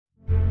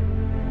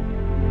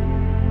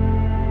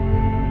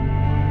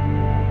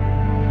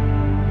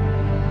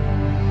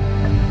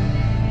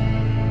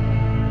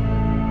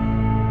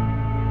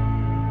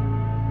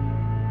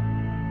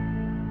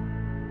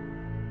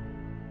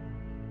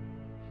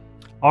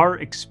Our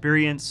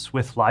experience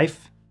with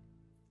life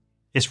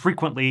is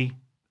frequently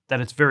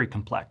that it's very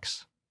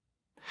complex.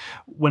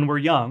 When we're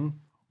young,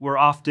 we're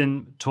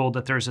often told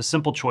that there's a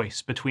simple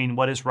choice between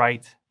what is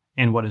right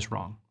and what is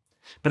wrong.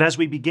 But as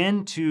we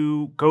begin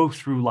to go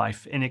through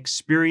life and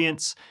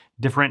experience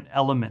different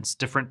elements,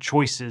 different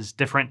choices,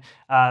 different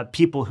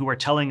people who are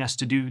telling us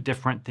to do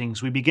different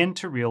things, we begin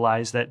to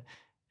realize that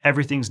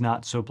everything's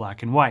not so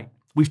black and white.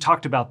 We've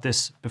talked about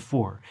this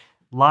before.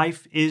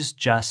 Life is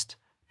just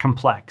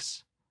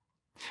complex.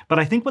 But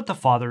I think what the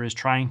Father is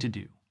trying to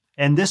do,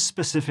 and this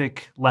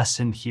specific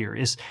lesson here,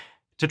 is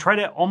to try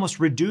to almost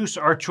reduce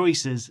our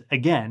choices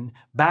again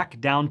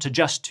back down to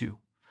just two.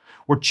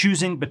 We're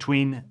choosing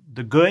between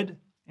the good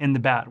and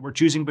the bad. We're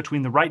choosing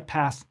between the right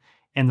path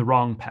and the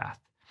wrong path.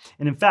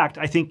 And in fact,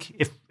 I think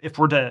if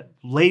we're to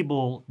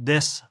label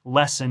this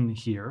lesson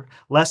here,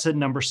 lesson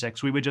number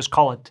 6, we would just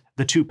call it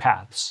the two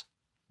paths.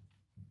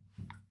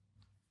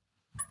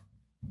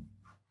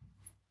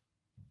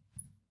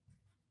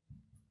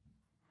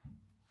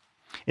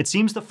 It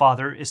seems the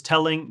Father is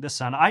telling the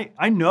Son,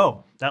 I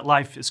know that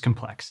life is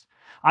complex.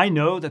 I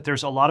know that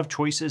there's a lot of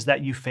choices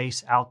that you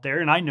face out there.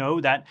 And I know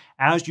that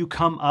as you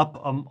come up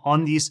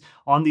on these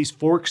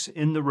forks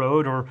in the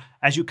road, or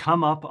as you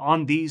come up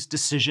on these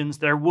decisions,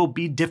 there will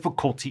be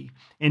difficulty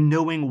in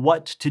knowing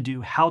what to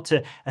do, how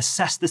to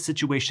assess the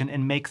situation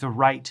and make the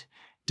right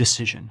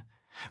decision.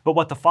 But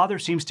what the Father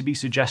seems to be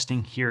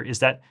suggesting here is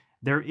that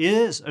there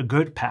is a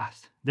good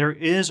path. There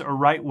is a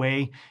right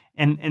way.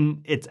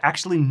 And it's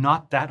actually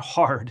not that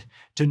hard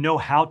to know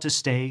how to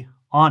stay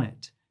on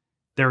it.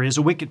 There is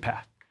a wicked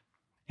path.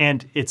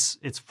 And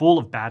it's full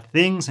of bad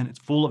things, and it's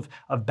full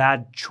of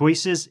bad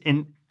choices.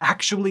 And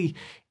actually,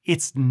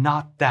 it's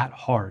not that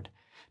hard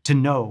to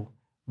know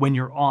when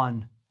you're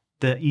on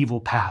the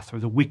evil path or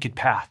the wicked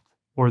path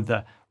or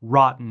the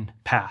rotten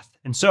path.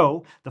 And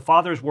so the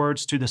Father's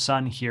words to the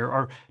Son here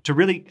are to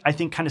really, I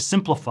think, kind of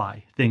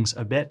simplify things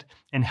a bit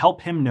and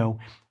help him know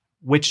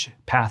which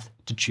path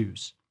to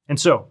choose. And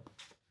so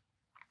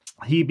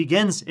he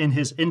begins in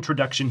his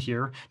introduction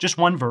here, just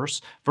one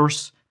verse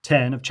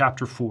 10 of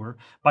chapter 4,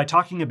 by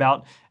talking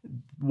about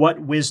what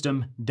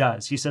wisdom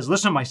does. He says,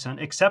 "Listen, my son,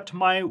 accept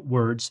my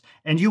words,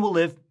 and you will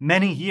live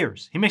many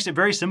years." He makes it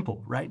very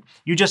simple, right?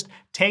 You just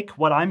take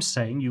what I'm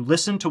saying, you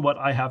listen to what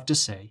I have to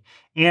say,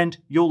 and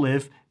you'll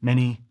live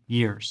many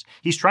years.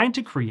 He's trying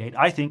to create,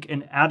 I think,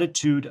 an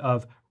attitude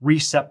of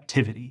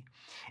receptivity.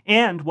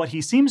 And what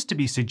he seems to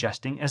be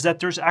suggesting is that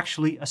there's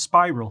actually a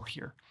spiral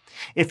here.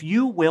 If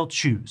you will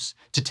choose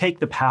to take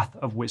the path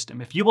of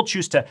wisdom, if you will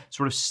choose to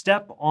sort of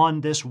step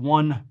on this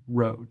one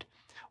road,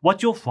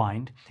 what you'll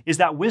find is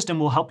that wisdom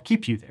will help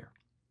keep you there.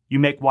 You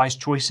make wise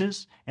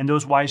choices, and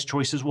those wise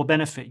choices will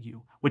benefit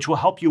you, which will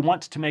help you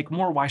want to make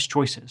more wise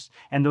choices.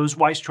 And those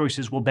wise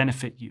choices will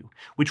benefit you,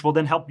 which will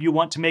then help you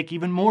want to make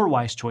even more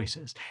wise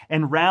choices.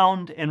 And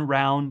round and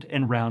round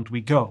and round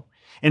we go.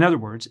 In other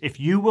words, if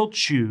you will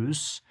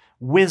choose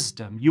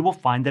wisdom, you will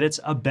find that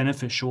it's a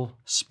beneficial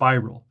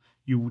spiral.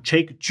 You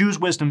choose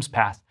wisdom's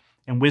path,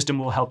 and wisdom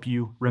will help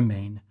you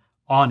remain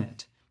on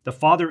it. The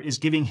Father is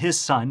giving his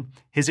Son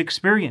his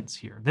experience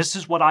here. This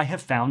is what I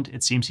have found,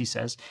 it seems he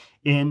says,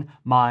 in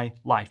my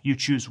life. You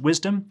choose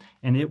wisdom,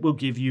 and it will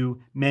give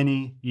you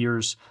many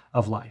years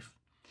of life.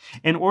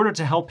 In order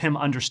to help him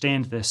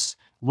understand this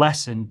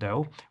lesson,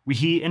 though,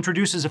 he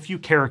introduces a few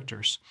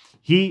characters.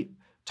 He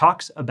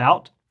talks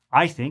about,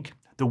 I think,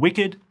 the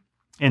wicked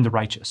and the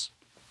righteous.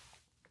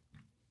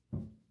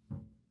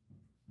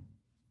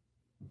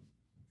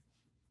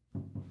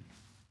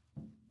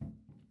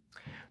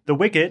 The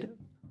wicked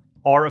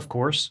are, of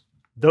course,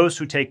 those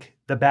who take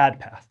the bad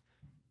path.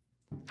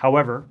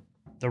 However,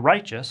 the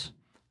righteous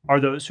are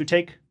those who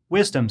take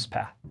wisdom's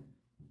path.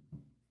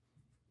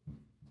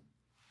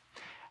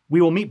 We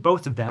will meet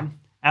both of them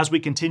as we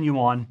continue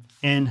on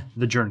in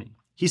the journey.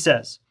 He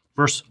says,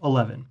 verse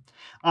 11,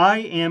 "I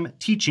am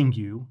teaching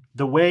you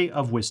the way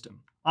of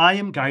wisdom. I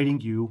am guiding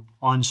you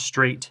on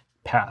straight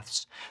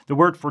paths." The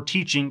word for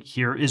teaching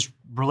here is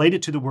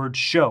related to the word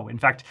show. In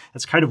fact,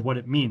 that's kind of what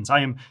it means. I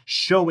am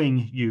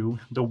showing you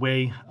the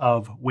way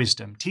of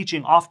wisdom.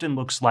 Teaching often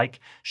looks like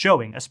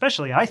showing,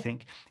 especially, I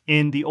think,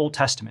 in the Old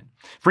Testament.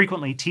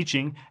 Frequently,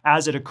 teaching,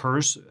 as it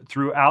occurs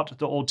throughout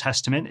the Old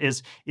Testament,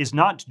 is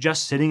not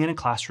just sitting in a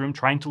classroom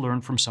trying to learn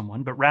from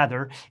someone, but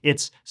rather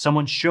it's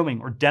someone showing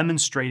or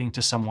demonstrating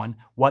to someone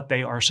what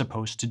they are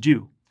supposed to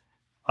do.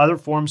 Other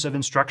forms of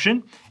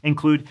instruction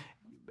include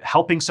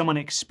helping someone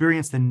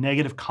experience the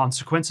negative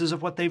consequences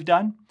of what they've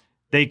done.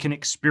 They can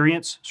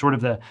experience sort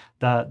of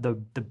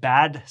the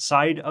bad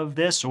side of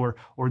this, or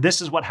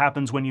this is what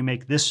happens when you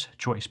make this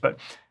choice. But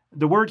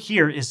the word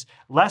here is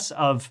less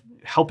of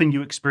helping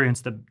you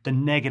experience the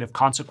negative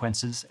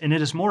consequences, and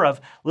it is more of,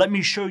 let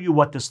me show you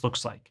what this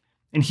looks like.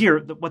 And here,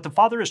 what the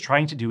Father is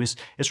trying to do is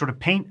sort of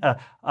paint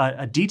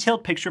a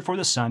detailed picture for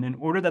the Son in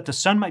order that the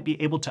Son might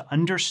be able to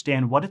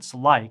understand what it's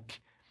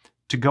like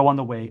to go on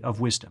the way of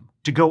wisdom,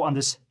 to go on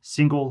this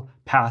single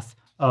path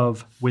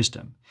of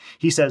wisdom.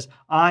 He says,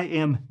 I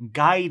am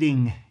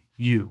guiding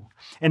you.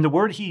 And the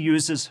word he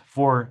uses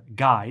for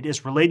guide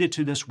is related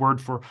to this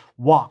word for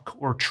walk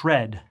or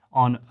tread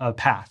on a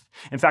path.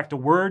 In fact, the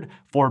word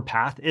for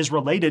path is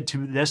related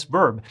to this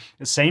verb.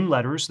 The same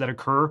letters that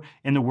occur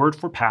in the word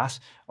for path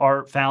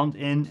are found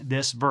in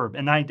this verb.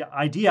 And the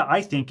idea,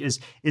 I think, is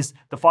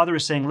the Father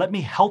is saying, let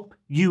me help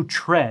you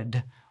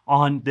tread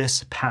on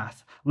this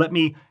path. Let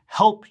me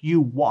help you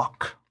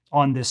walk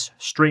on this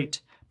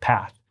straight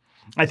path.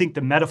 I think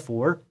the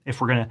metaphor,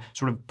 if we're going to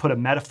sort of put a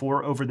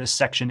metaphor over this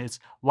section, it's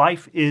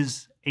life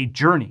is a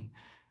journey.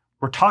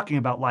 We're talking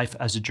about life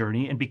as a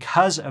journey, and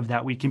because of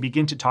that, we can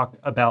begin to talk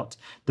about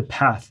the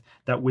path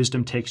that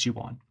wisdom takes you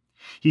on.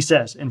 He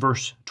says in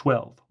verse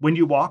 12, when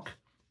you walk,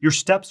 your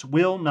steps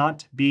will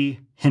not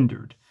be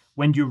hindered.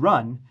 When you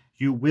run,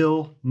 you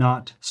will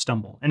not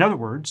stumble. In other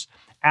words,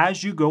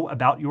 as you go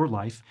about your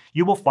life,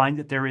 you will find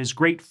that there is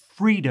great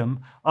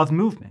freedom of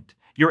movement.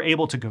 You're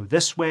able to go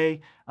this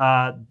way.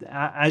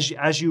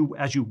 As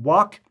you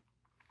walk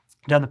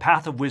down the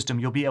path of wisdom,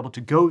 you'll be able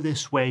to go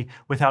this way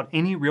without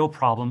any real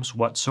problems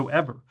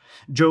whatsoever.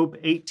 Job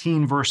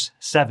 18, verse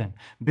 7,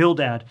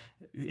 Bildad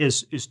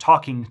is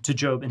talking to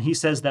Job, and he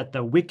says that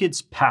the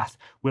wicked's path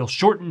will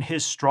shorten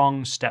his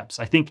strong steps.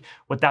 I think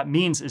what that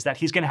means is that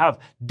he's going to have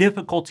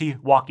difficulty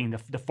walking.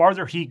 The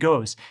farther he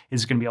goes,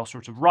 there's going to be all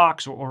sorts of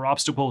rocks or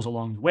obstacles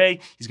along the way.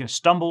 He's going to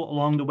stumble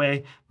along the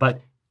way,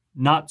 but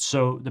not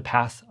so the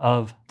path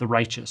of the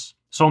righteous.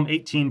 Psalm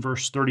 18,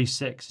 verse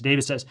 36,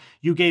 David says,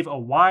 you gave a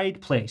wide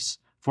place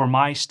for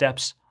my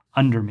steps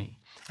under me.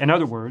 In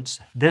other words,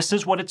 this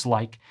is what it's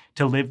like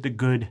to live the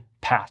good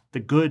path, the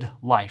good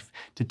life,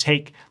 to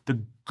take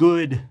the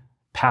good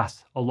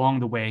path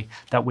along the way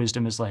that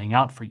wisdom is laying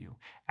out for you.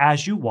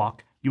 As you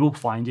walk, you will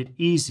find it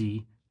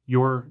easy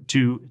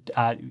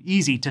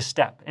to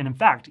step. And in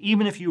fact,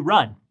 even if you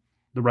run,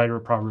 the writer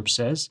of Proverbs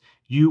says,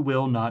 you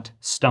will not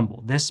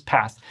stumble. This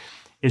path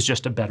is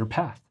just a better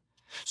path.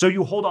 So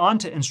you hold on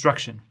to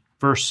instruction.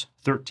 Verse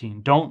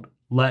 13, don't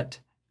let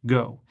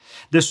go.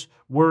 This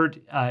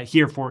word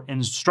here for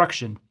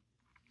instruction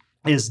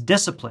is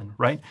discipline,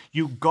 right?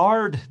 You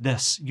guard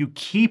this, you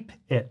keep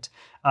it,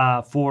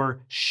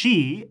 for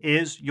she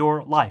is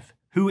your life.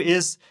 Who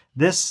is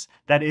this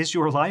that is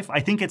your life?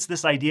 I think it's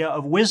this idea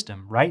of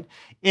wisdom, right?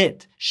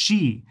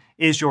 She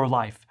is your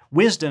life.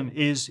 Wisdom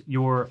is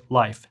your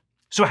life.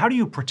 So how do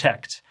you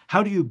protect?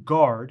 How do you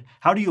guard?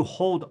 How do you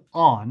hold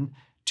on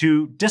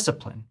to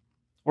discipline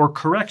or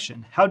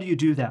correction? How do you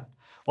do that?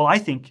 Well, I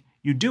think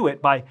you do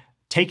it by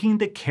taking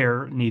the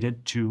care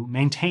needed to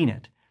maintain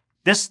it.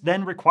 This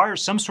then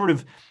requires some sort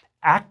of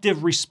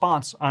active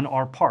response on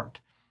our part.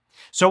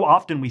 So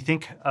often we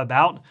think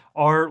about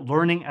our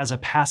learning as a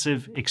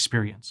passive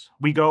experience.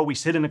 We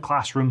sit in a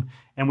classroom,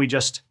 and we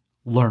just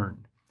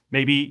learn.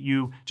 Maybe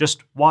you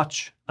just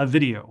watch a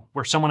video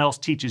where someone else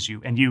teaches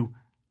you and you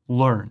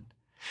learn.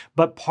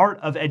 But part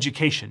of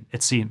education,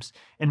 it seems,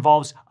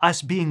 involves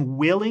us being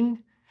willing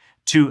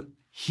to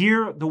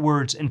hear the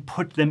words and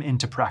put them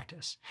into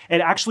practice. It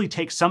actually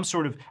takes some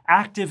sort of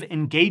active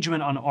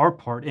engagement on our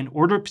part in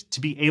order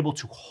to be able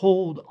to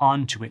hold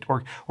on to it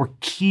or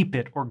keep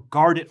it or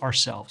guard it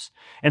ourselves.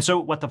 And so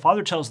what the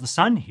Father tells the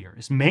Son here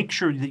is make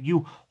sure that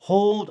you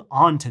hold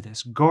on to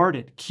this, guard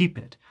it, keep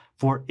it,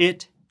 for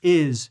it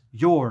is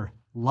your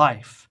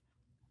life.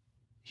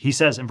 He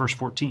says in verse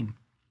 14,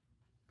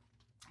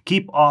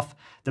 keep off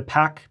the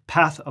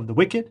path of the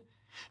wicked.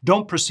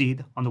 Don't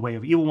proceed on the way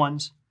of evil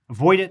ones.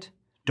 Avoid it.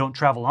 Don't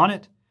travel on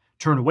it.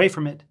 Turn away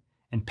from it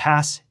and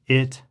pass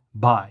it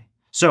by.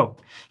 So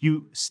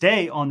you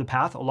stay on the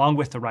path along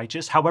with the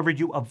righteous. However,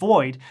 you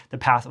avoid the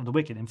path of the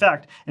wicked. In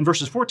fact, in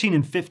verses 14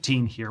 and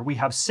 15 here, we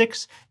have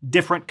 6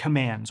 different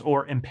commands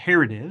or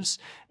imperatives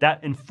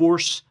that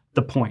enforce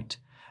the point.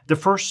 The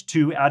first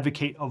 2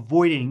 advocate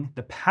avoiding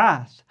the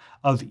path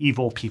of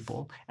evil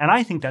people. And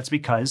I think that's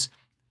because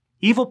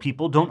evil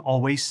people don't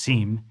always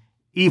seem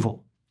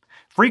evil.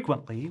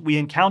 Frequently, we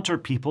encounter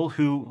people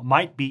who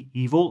might be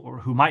evil or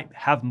who might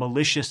have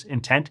malicious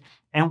intent,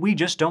 and we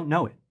just don't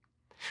know it.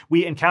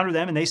 We encounter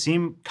them and they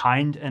seem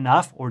kind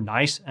enough or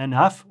nice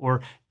enough or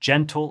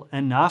gentle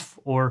enough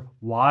or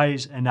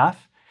wise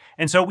enough.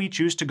 And so we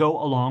choose to go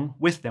along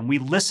with them. We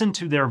listen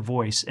to their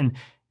voice,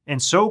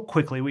 and so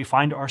quickly we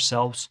find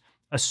ourselves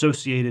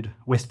associated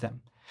with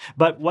them.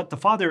 But what the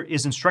Father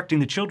is instructing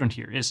the children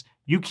here is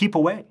you keep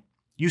away.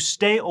 You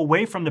stay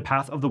away from the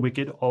path of the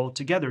wicked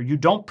altogether. You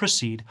don't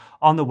proceed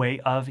on the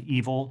way of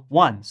evil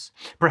ones.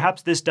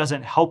 Perhaps this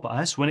doesn't help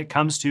us when it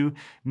comes to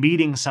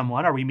meeting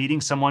someone. Are we meeting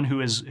someone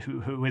who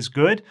is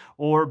good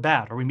or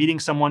bad? Are we meeting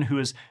someone who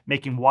is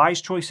making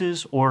wise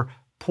choices or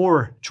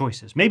poor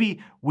choices?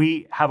 Maybe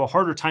we have a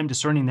harder time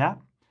discerning that,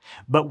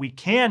 but we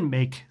can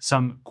make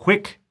some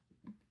quick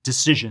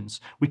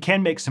decisions. We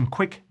can make some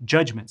quick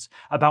judgments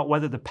about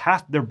whether the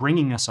path they're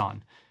bringing us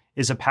on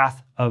is a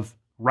path of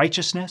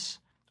righteousness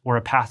or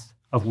a path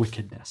of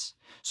wickedness.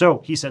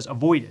 So he says,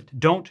 avoid it.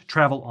 Don't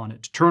travel on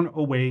it. Turn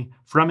away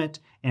from it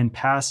and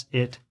pass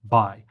it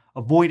by.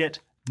 Avoid it.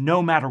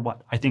 no matter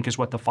what, I think is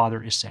what the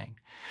Father is saying.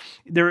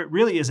 There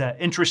really is an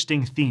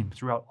interesting theme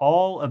throughout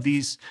all of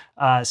these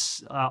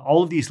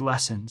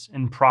lessons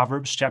in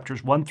Proverbs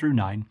chapters 1 through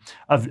 9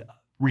 of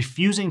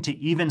refusing to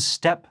even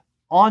step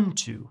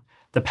onto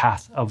the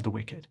path of the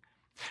wicked.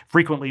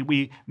 Frequently,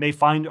 we may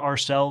find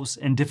ourselves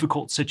in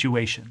difficult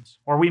situations,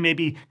 or we may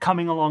be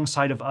coming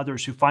alongside of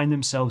others who find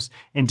themselves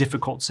in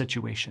difficult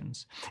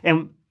situations.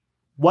 And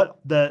what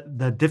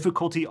the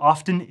difficulty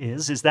often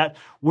is that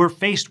we're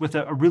faced with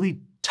a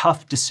really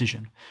tough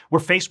decision. We're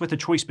faced with a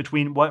choice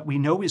between what we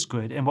know is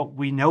good and what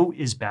we know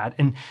is bad.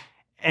 And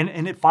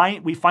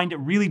we find it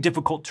really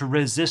difficult to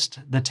resist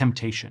the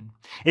temptation.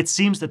 It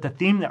seems that the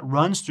theme that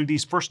runs through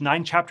these first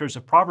 9 chapters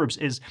of Proverbs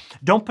is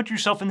don't put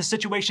yourself in the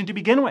situation to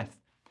begin with.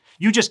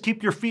 You just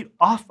keep your feet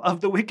off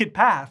of the wicked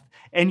path,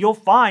 and you'll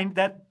find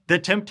that the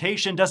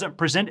temptation doesn't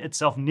present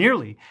itself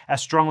nearly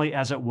as strongly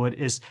as it would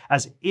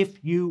as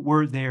if you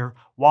were there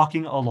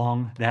walking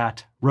along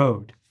that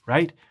road,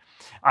 right?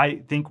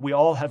 I think we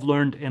all have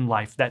learned in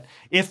life that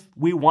if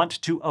we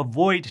want to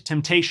avoid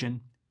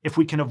temptation, if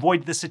we can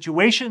avoid the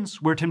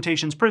situations where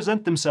temptations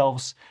present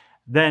themselves,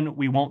 then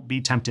we won't be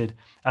tempted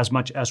as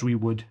much as we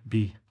would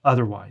be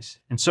otherwise.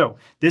 And so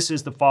this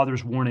is the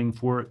Father's warning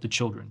for the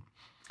children.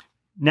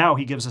 Now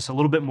he gives us a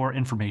little bit more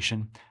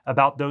information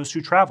about those who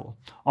travel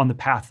on the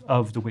path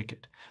of the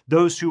wicked,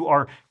 those who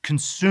are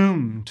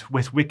consumed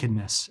with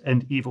wickedness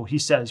and evil. He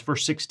says,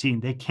 verse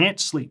 16, they can't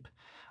sleep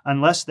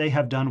unless they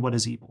have done what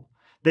is evil.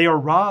 They are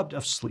robbed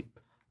of sleep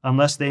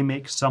unless they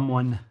make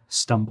someone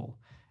stumble.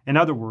 In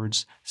other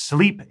words,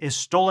 sleep is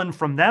stolen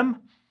from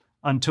them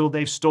until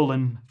they've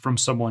stolen from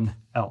someone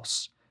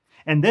else.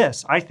 And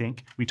this, I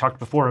think, we talked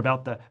before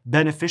about the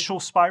beneficial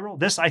spiral.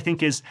 This, I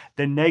think, is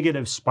the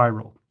negative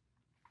spiral.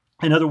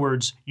 In other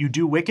words, you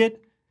do wicked,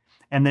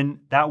 and then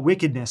that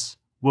wickedness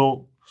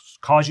will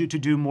cause you to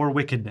do more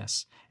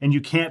wickedness. And you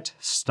can't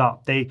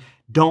stop. They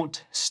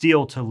don't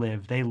steal to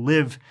live. They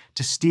live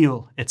to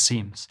steal, it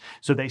seems.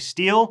 So they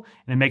steal,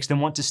 and it makes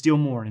them want to steal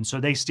more. And so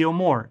they steal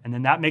more. And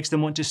then that makes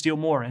them want to steal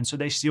more. And so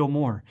they steal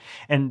more.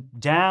 And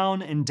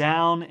down and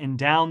down and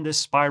down this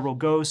spiral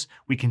goes.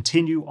 We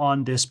continue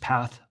on this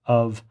path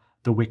of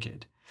the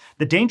wicked.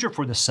 The danger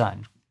for the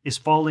son is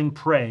falling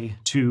prey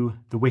to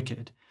the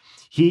wicked.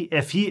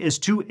 If he is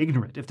too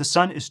ignorant, if the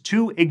son is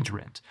too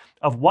ignorant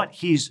of what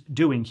he's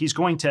doing, he's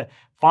going to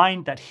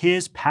find that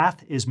his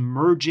path is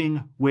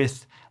merging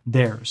with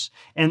theirs.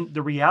 And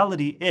the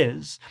reality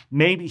is,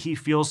 maybe he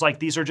feels like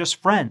these are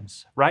just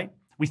friends, right?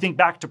 We think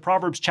back to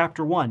Proverbs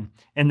chapter 1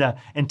 and the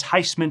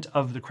enticement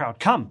of the crowd.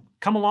 Come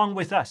along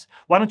with us.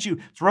 Why don't you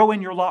throw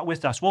in your lot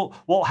with us?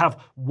 We'll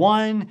have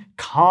one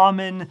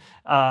common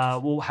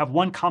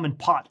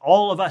pot.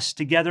 All of us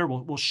together.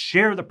 We'll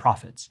share the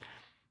profits.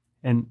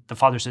 And the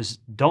father says,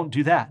 don't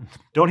do that.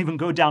 Don't even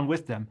go down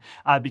with them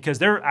because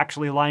they're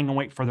actually lying in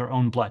wait for their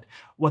own blood.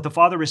 What the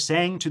father is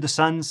saying to the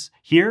sons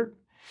here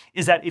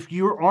is that if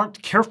you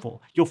aren't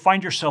careful, you'll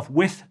find yourself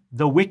with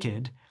the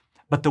wicked,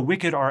 but the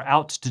wicked are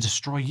out to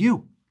destroy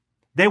you.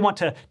 They want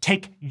to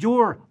take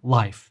your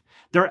life.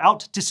 They're out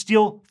to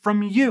steal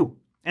from you.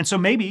 And so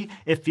maybe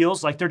it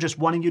feels like they're just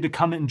wanting you to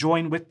come and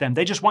join with them.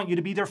 They just want you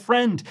to be their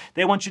friend.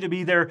 They want you to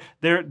be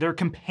their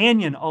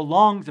companion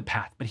along the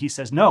path. But he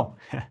says, no,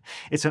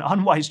 it's an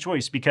unwise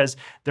choice because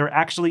they're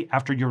actually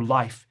after your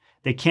life.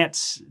 They can't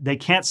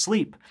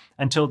sleep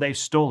until they've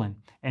stolen,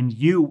 and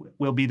you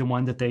will be the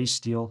one that they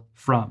steal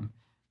from.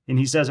 And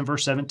he says in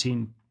verse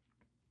 17,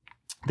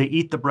 they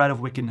eat the bread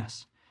of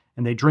wickedness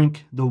and they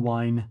drink the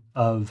wine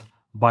of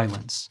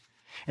violence.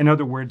 In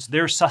other words,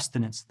 their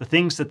sustenance, the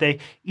things that they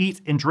eat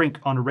and drink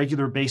on a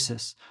regular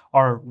basis,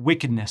 are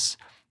wickedness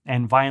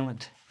and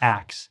violent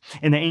acts.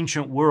 In the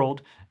ancient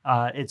world,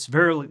 it's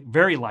very,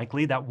 very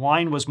likely that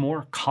wine was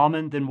more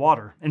common than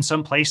water. In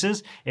some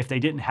places, if they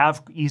didn't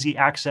have easy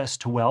access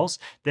to wells,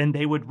 then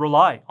they would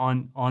rely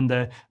on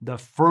the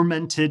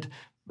fermented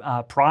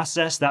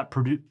process that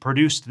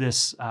produced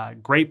this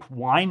grape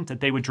wine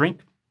that they would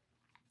drink.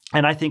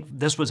 And I think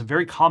this was a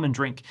very common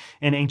drink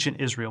in ancient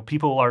Israel.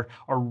 People are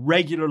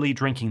regularly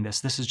drinking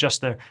this. This is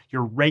just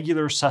your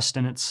regular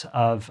sustenance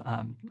of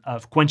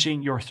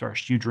quenching your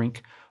thirst. You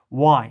drink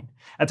wine.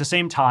 At the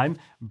same time,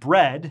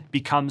 bread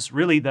becomes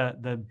really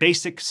the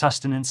basic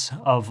sustenance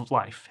of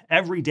life.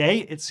 Every day,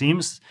 it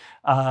seems,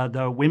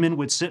 the women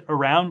would sit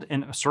around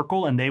in a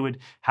circle and they would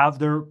have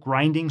their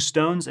grinding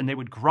stones and they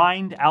would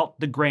grind out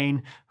the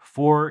grain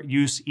for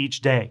use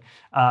each day.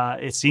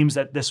 It seems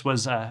that this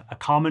was a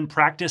common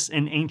practice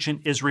in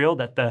ancient Israel,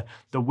 that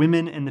the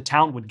women in the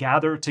town would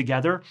gather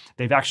together.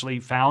 They've actually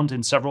found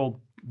in several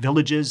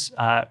villages,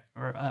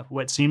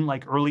 what seemed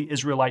like early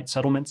Israelite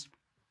settlements,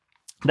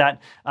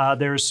 that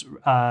there's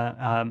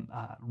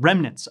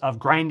remnants of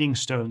grinding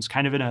stones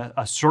kind of in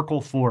a circle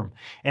form.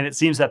 And it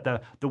seems that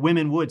the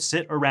women would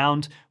sit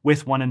around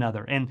with one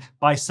another. And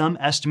by some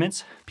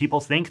estimates, people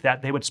think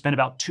that they would spend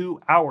about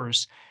 2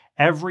 hours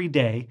every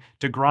day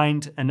to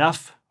grind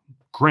enough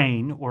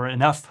grain or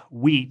enough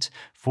wheat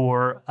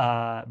for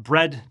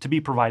bread to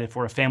be provided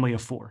for a family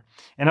of 4.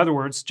 In other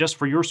words, just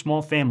for your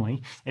small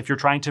family, if you're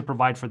trying to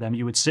provide for them,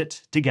 you would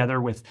sit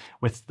together with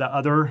the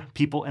other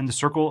people in the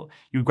circle.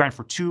 You would grind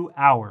for 2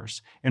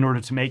 hours in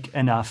order to make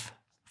enough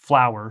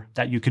flour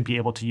that you could be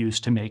able to use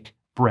to make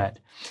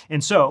bread.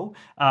 And so,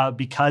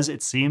 because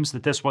it seems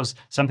that this was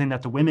something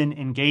that the women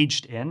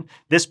engaged in,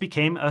 this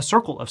became a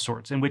circle of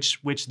sorts in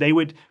which they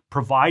would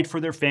provide for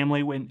their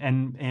family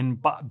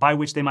and by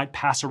which they might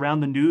pass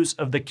around the news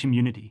of the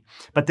community.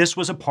 But this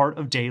was a part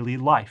of daily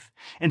life.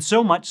 And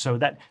so much so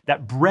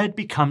that bread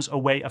becomes a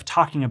way of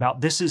talking about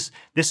this is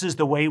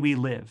the way we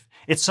live.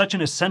 It's such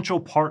an essential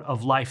part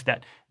of life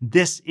that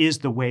this is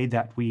the way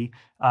that we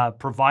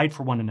provide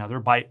for one another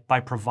by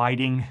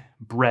providing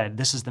bread.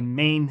 This is the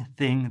main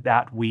thing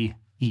that we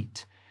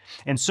eat.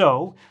 And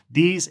so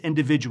these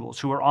individuals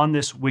who are on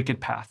this wicked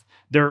path,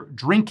 they're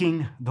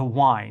drinking the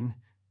wine,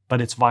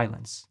 but it's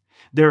violence.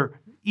 They're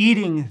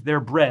eating their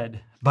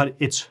bread, but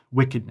it's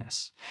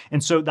wickedness.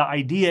 And so the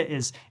idea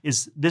is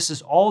this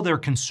is all they're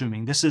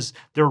consuming. This is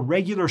their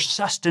regular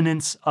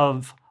sustenance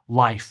of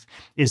life,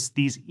 is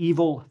these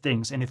evil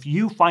things. And if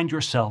you find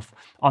yourself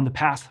on the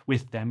path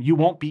with them, you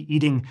won't be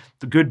eating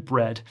the good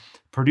bread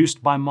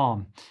produced by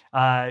mom,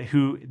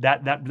 who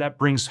that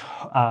brings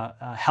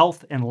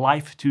health and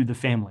life to the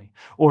family,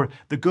 or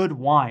the good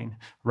wine,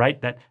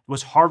 right, that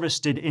was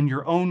harvested in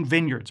your own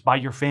vineyards by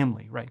your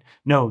family, right?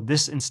 No,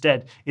 this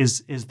instead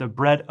is the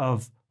bread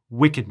of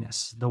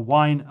wickedness, the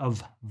wine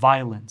of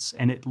violence,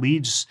 and it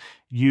leads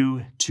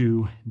you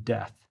to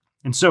death.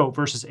 And so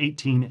verses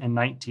 18 and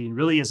 19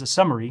 really is a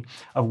summary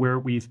of where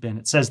we've been.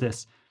 It says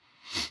this: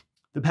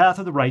 "The path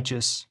of the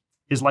righteous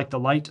is like the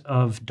light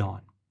of dawn,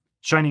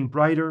 shining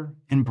brighter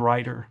and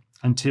brighter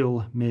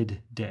until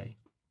midday."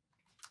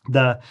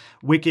 The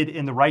wicked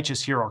and the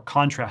righteous here are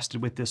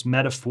contrasted with this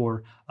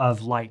metaphor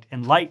of light.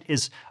 And light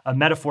is a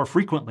metaphor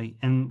frequently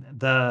in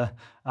the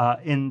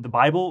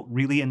Bible,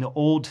 really in the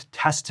Old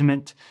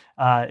Testament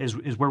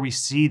is where we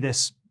see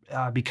this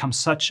become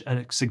such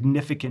a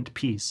significant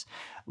piece.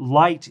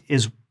 Light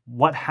is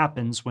what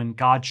happens when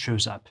God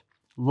shows up.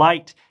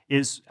 Light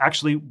is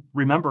actually,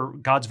 remember,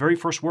 God's very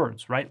first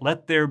words, right?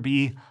 Let there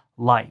be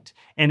light.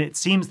 And it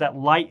seems that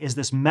light is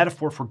this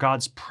metaphor for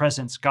God's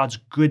presence, God's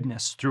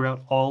goodness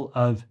throughout all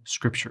of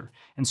Scripture.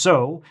 And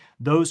so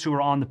those who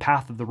are on the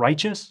path of the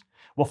righteous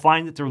will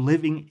find that they're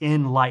living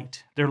in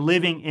light. They're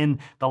living in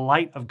the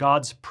light of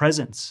God's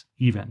presence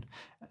even.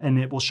 And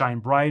it will shine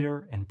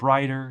brighter and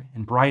brighter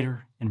and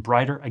brighter and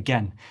brighter.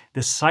 Again,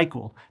 this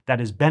cycle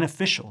that is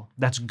beneficial,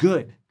 that's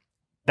good.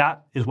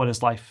 That is what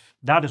is life.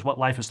 That is what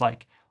life is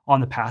like on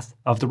the path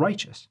of the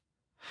righteous.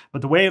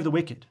 But the way of the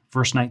wicked,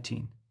 verse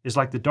 19, is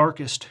like the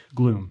darkest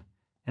gloom,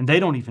 and they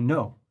don't even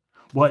know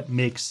what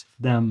makes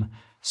them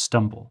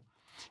stumble.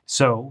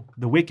 So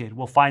the wicked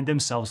will find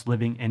themselves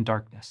living in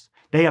darkness.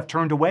 They have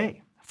turned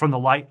away from the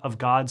light of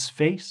God's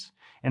face,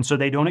 and so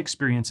they don't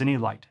experience any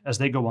light as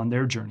they go on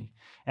their journey.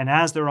 And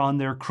as they're on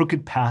their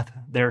crooked path,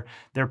 their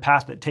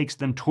path that takes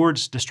them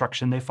towards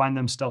destruction, they find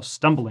themselves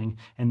stumbling,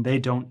 and they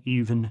don't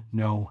even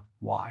know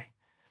why.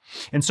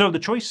 And so the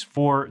choice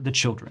for the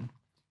children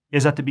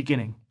is at the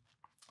beginning.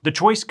 The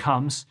choice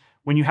comes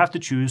when you have to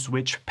choose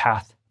which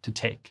path to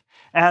take.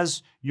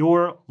 As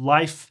your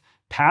life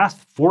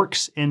path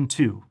forks in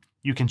two,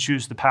 you can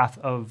choose the path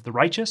of the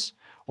righteous,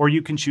 or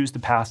you can choose the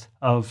path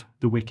of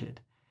the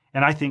wicked.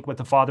 And I think what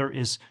the Father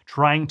is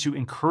trying to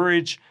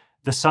encourage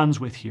the sons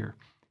with here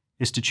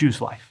is to choose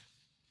life.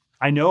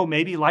 I know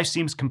maybe life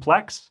seems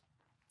complex.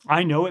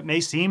 I know it may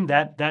seem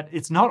that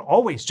it's not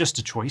always just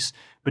a choice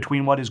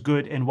between what is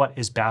good and what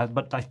is bad,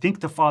 but I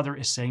think the Father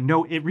is saying,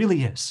 no, it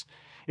really is.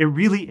 It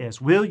really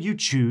is. Will you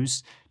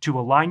choose to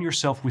align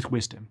yourself with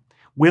wisdom?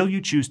 Will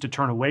you choose to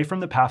turn away from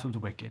the path of the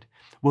wicked?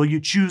 Will you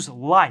choose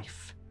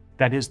life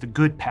that is the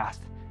good path?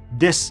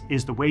 This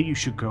is the way you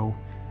should go.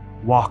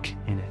 Walk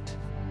in it.